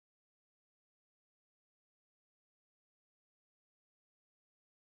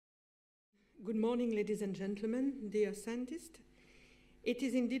Good morning, ladies and gentlemen, dear scientists. It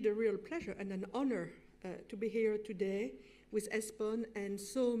is indeed a real pleasure and an honor to be here today with ESPON and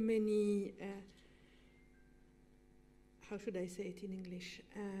so many, how should I say it in English,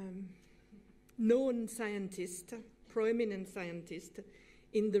 known scientists, proeminent scientists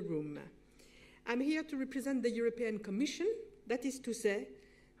in the room. I'm here to represent the European Commission, that is to say,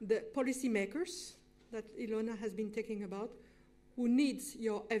 the policymakers that Ilona has been talking about, who needs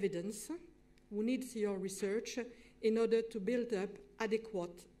your evidence, who needs your research in order to build up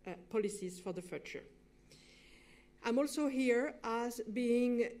adequate policies for the future. I'm also here as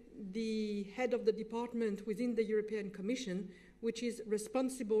being the head of the department within the European Commission, which is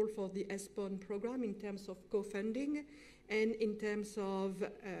responsible for the ESPON program in terms of co-funding and in terms of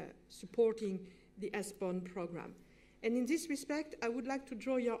supporting the ESPON program. And in this respect, I would like to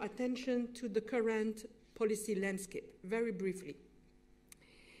draw your attention to the current policy landscape, very briefly.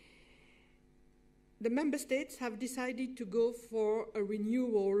 The member states have decided to go for a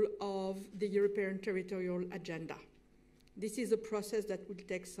renewal of the European territorial agenda. This is a process that will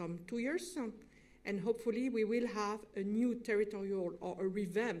take some 2 years, and hopefully we will have a new territorial or a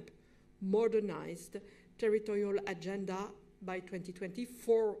revamped, modernized territorial agenda by 2020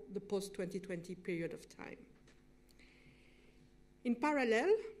 for the post-2020 period of time. In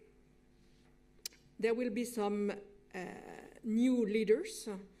parallel, there will be some new leaders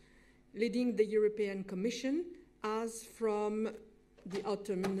leading the European Commission as from the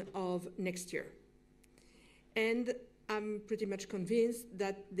autumn of next year. And I'm pretty much convinced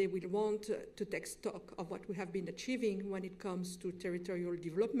that they will want to take stock of what we have been achieving when it comes to territorial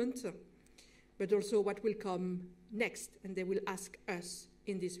development, but also what will come next, and they will ask us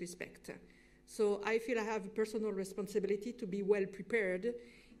in this respect. So I feel I have a personal responsibility to be well prepared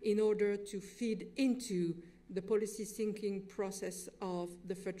in order to feed into the policy thinking process of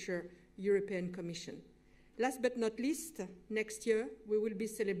the future European Commission. Last but not least, next year we will be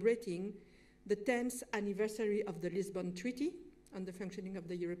celebrating the 10th anniversary of the Lisbon Treaty on the functioning of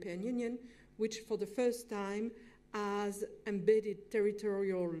the European Union, which for the first time has embedded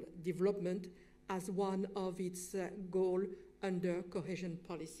territorial development as one of its goals under cohesion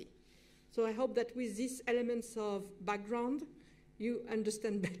policy. So I hope that with these elements of background, you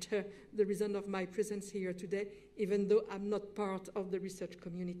understand better the reason of my presence here today, even though I'm not part of the research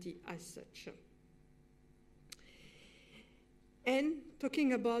community as such. And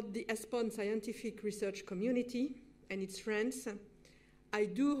talking about the ESPON scientific research community and its friends, I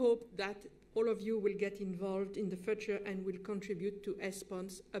do hope that all of you will get involved in the future and will contribute to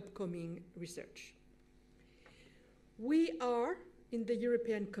ESPON's upcoming research. We are, in the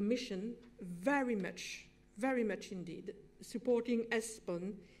European Commission, very much indeed, supporting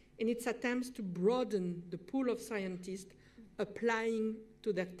ESPON in its attempts to broaden the pool of scientists applying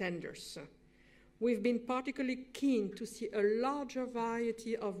to their tenders. We've been particularly keen to see a larger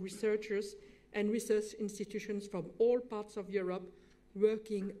variety of researchers and research institutions from all parts of Europe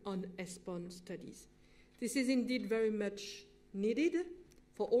working on ESPON studies. This is indeed very much needed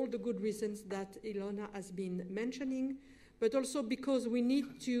for all the good reasons that Ilona has been mentioning, but also because we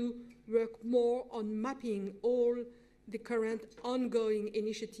need to work more on mapping all the current ongoing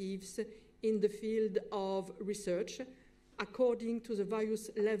initiatives in the field of research according to the various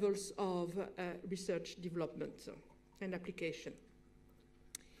levels of research development and application.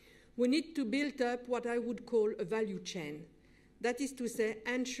 We need to build up what I would call a value chain. That is to say,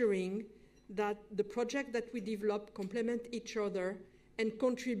 ensuring that the projects that we develop complement each other and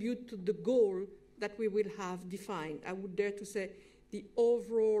contribute to the goal that we will have defined. I would dare to say the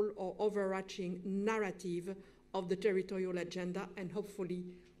overall or overarching narrative of the territorial agenda and hopefully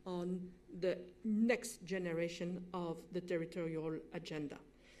on the next generation of the territorial agenda.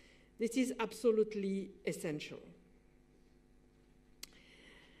 This is absolutely essential.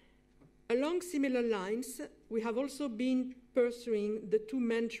 Along similar lines, we have also been pursuing the two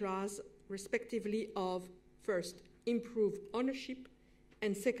mantras, respectively, of first, improve ownership,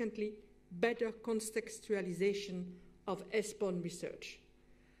 and secondly, better contextualization of ESPON research.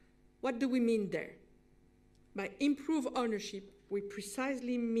 What do we mean there? By improve ownership, we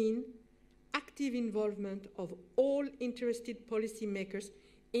precisely mean active involvement of all interested policymakers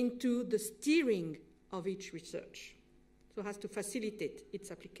into the steering of each research, so as to facilitate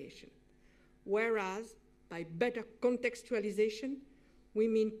its application. Whereas, by better contextualization, we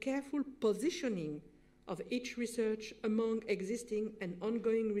mean careful positioning of each research among existing and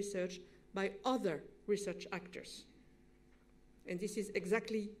ongoing research by other research actors. And this is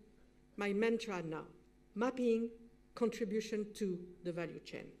exactly my mantra now, mapping contribution to the value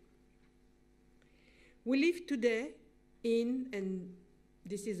chain. We live today in, and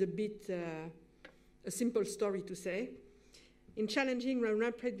This is a bit a simple story to say. In challenging and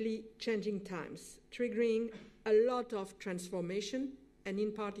rapidly changing times, triggering a lot of transformation, and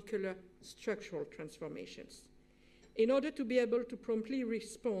in particular, structural transformations. In order to be able to promptly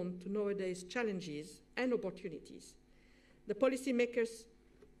respond to nowadays challenges and opportunities, the policymakers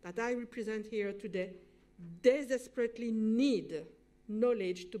that I represent here today desperately need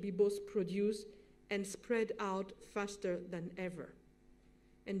knowledge to be both produced and spread out faster than ever.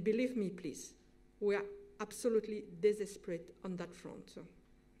 And believe me, please, we are absolutely desperate on that front.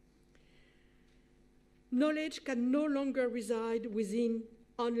 Knowledge can no longer reside within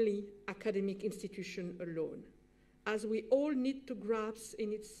only academic institutions alone, as we all need to grasp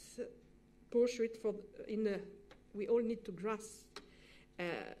in its pursuit we all need to grasp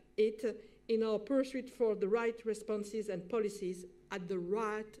it in our pursuit for the right responses and policies at the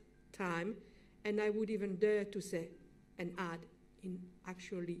right time, and I would even dare to say and add in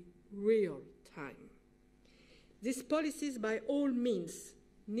actually real time. These policies, by all means,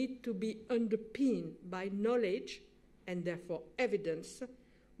 need to be underpinned by knowledge and therefore evidence,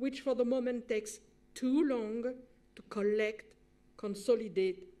 which for the moment takes too long to collect,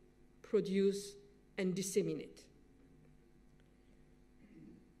 consolidate, produce, and disseminate.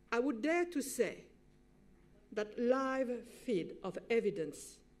 I would dare to say that live feed of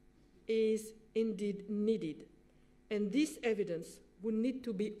evidence is indeed needed, and this evidence would need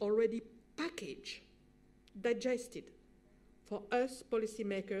to be already packaged, digested, for us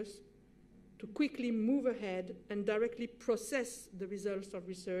policymakers to quickly move ahead and directly process the results of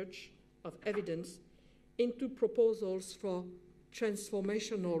research, of evidence, into proposals for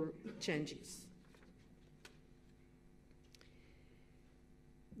transformational changes.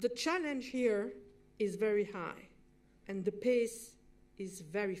 The challenge here is very high, and the pace is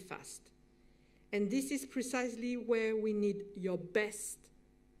very fast. And this is precisely where we need your best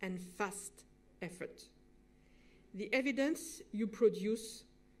and fast effort. The evidence you produce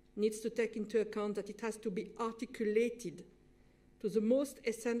needs to take into account that it has to be articulated to the most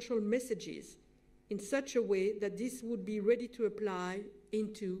essential messages in such a way that this would be ready to apply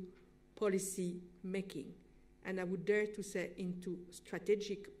into policy making, and I would dare to say into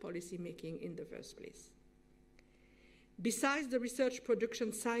strategic policy making in the first place. Besides, the research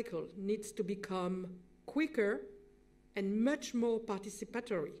production cycle needs to become quicker and much more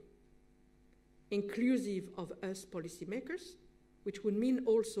participatory, inclusive of us policymakers, which would mean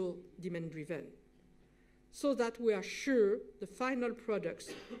also demand-driven, so that we are sure the final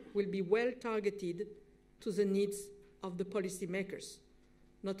products will be well targeted to the needs of the policymakers,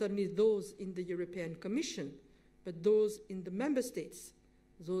 not only those in the European Commission, but those in the member states,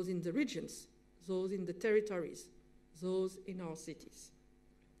 those in the regions, those in the territories, those in our cities.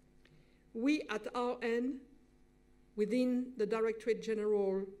 We, at our end, within the Directorate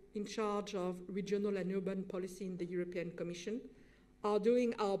General in charge of regional and urban policy in the European Commission, are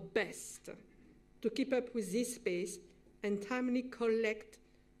doing our best to keep up with this pace and timely collect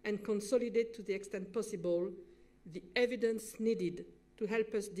and consolidate to the extent possible the evidence needed to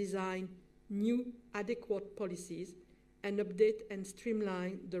help us design new adequate policies and update and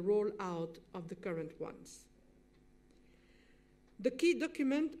streamline the rollout of the current ones. The key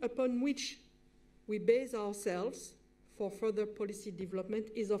document upon which we base ourselves for further policy development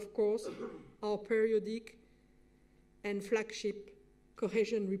is, of course, our periodic and flagship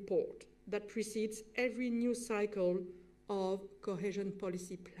cohesion report that precedes every new cycle of cohesion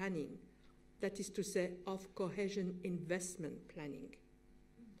policy planning, that is to say, of cohesion investment planning.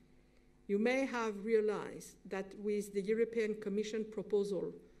 You may have realized that with the European Commission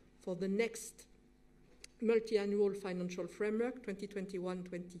proposal for the next multi-annual financial framework,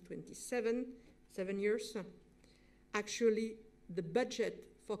 2021-2027, 7 years, actually the budget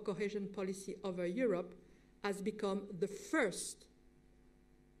for cohesion policy over Europe has become the first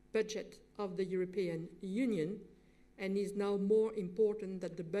budget of the European Union and is now more important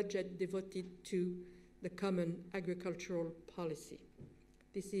than the budget devoted to the common agricultural policy.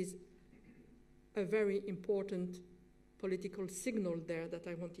 This is a very important political signal there that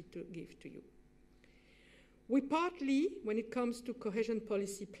I wanted to give to you. We partly, when it comes to cohesion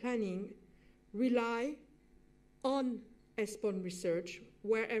policy planning, rely on ESPON research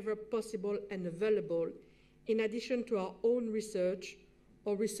wherever possible and available, in addition to our own research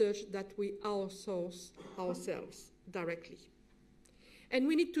or research that we outsource ourselves directly. And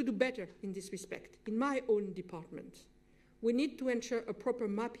we need to do better in this respect. In my own department, we need to ensure a proper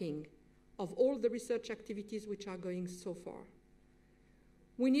mapping of all the research activities which are going so far.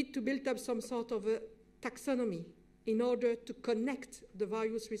 We need to build up some sort of a taxonomy in order to connect the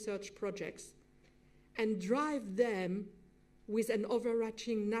various research projects and drive them with an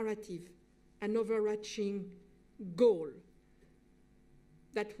overarching narrative, an overarching goal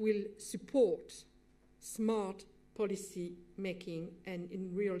that will support smart policy making and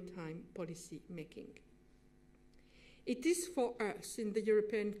in real-time policy making. It is for us in the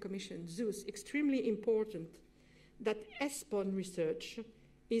European Commission, thus, extremely important that ESPON research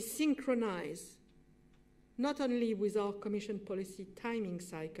is synchronized not only with our Commission policy timing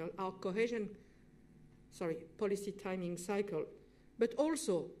cycle, our policy timing cycle, but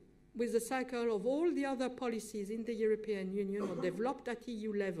also with the cycle of all the other policies in the European Union or developed at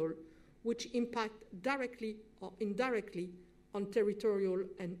EU level, which impact directly or indirectly on territorial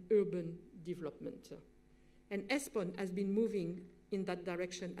and urban development. And ESPON has been moving in that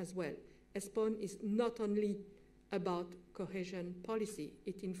direction as well. ESPON is not only about cohesion policy.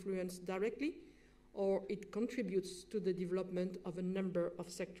 It influences directly or it contributes to the development of a number of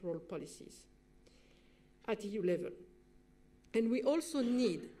sectoral policies at EU level. And we also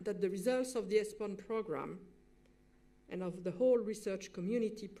need that the results of the ESPON program and of the whole research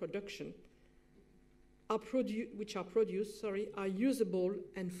community production are usable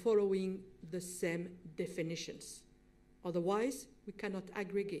and following the same definitions. Otherwise, we cannot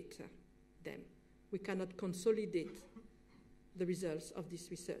aggregate them. We cannot consolidate the results of this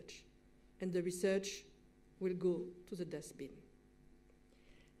research, and the research will go to the dustbin.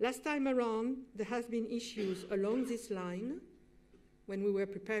 Last time around, there have been issues along this line when we were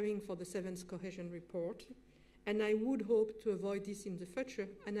preparing for the 7th cohesion report, and I would hope to avoid this in the future,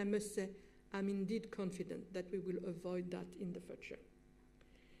 and I must say I'm indeed confident that we will avoid that in the future.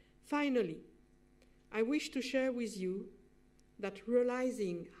 Finally, I wish to share with you that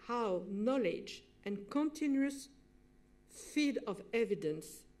realizing how knowledge and continuous feed of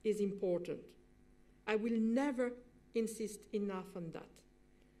evidence is important. I will never insist enough on that.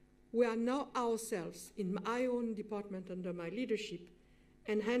 We are now ourselves, in my own department under my leadership,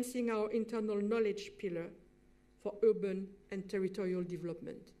 enhancing our internal knowledge pillar for urban and territorial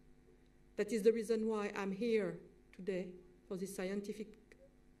development. That is the reason why I'm here today for this scientific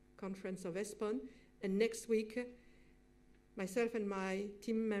conference of ESPON, and next week, myself and my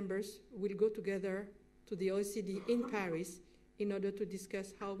team members will go together to the OECD in Paris in order to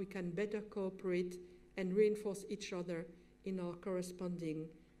discuss how we can better cooperate and reinforce each other in our corresponding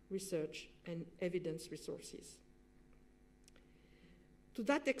research and evidence resources. To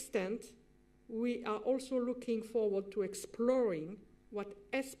that extent, we are also looking forward to exploring what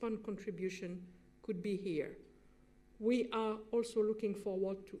ESPON contribution could be here. We are also looking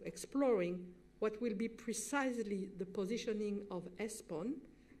forward to exploring what will be precisely the positioning of ESPON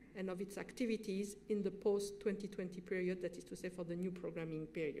and of its activities in the post-2020 period, that is to say for the new programming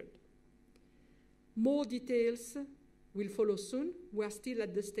period. More details will follow soon. We are still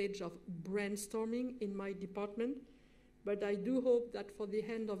at the stage of brainstorming in my department, but I do hope that for the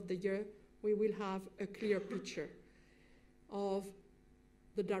end of the year, we will have a clear picture of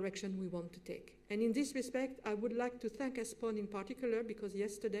the direction we want to take. And in this respect, I would like to thank ESPON in particular, because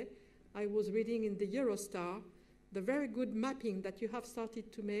yesterday I was reading in the Eurostar the very good mapping that you have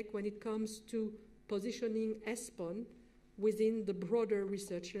started to make when it comes to positioning ESPON within the broader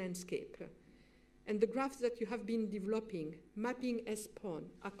research landscape. And the graphs that you have been developing, mapping ESPON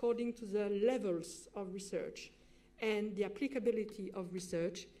according to the levels of research and the applicability of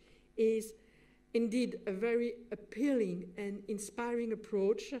research, is indeed a very appealing and inspiring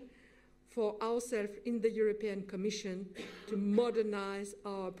approach for ourselves in the European Commission to modernize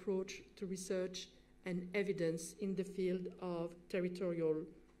our approach to research and evidence in the field of territorial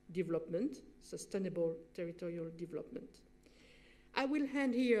development, sustainable territorial development. I will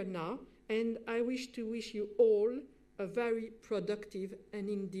end here now, and I wish to wish you all a very productive and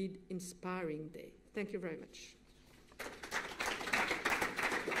indeed inspiring day. Thank you very much.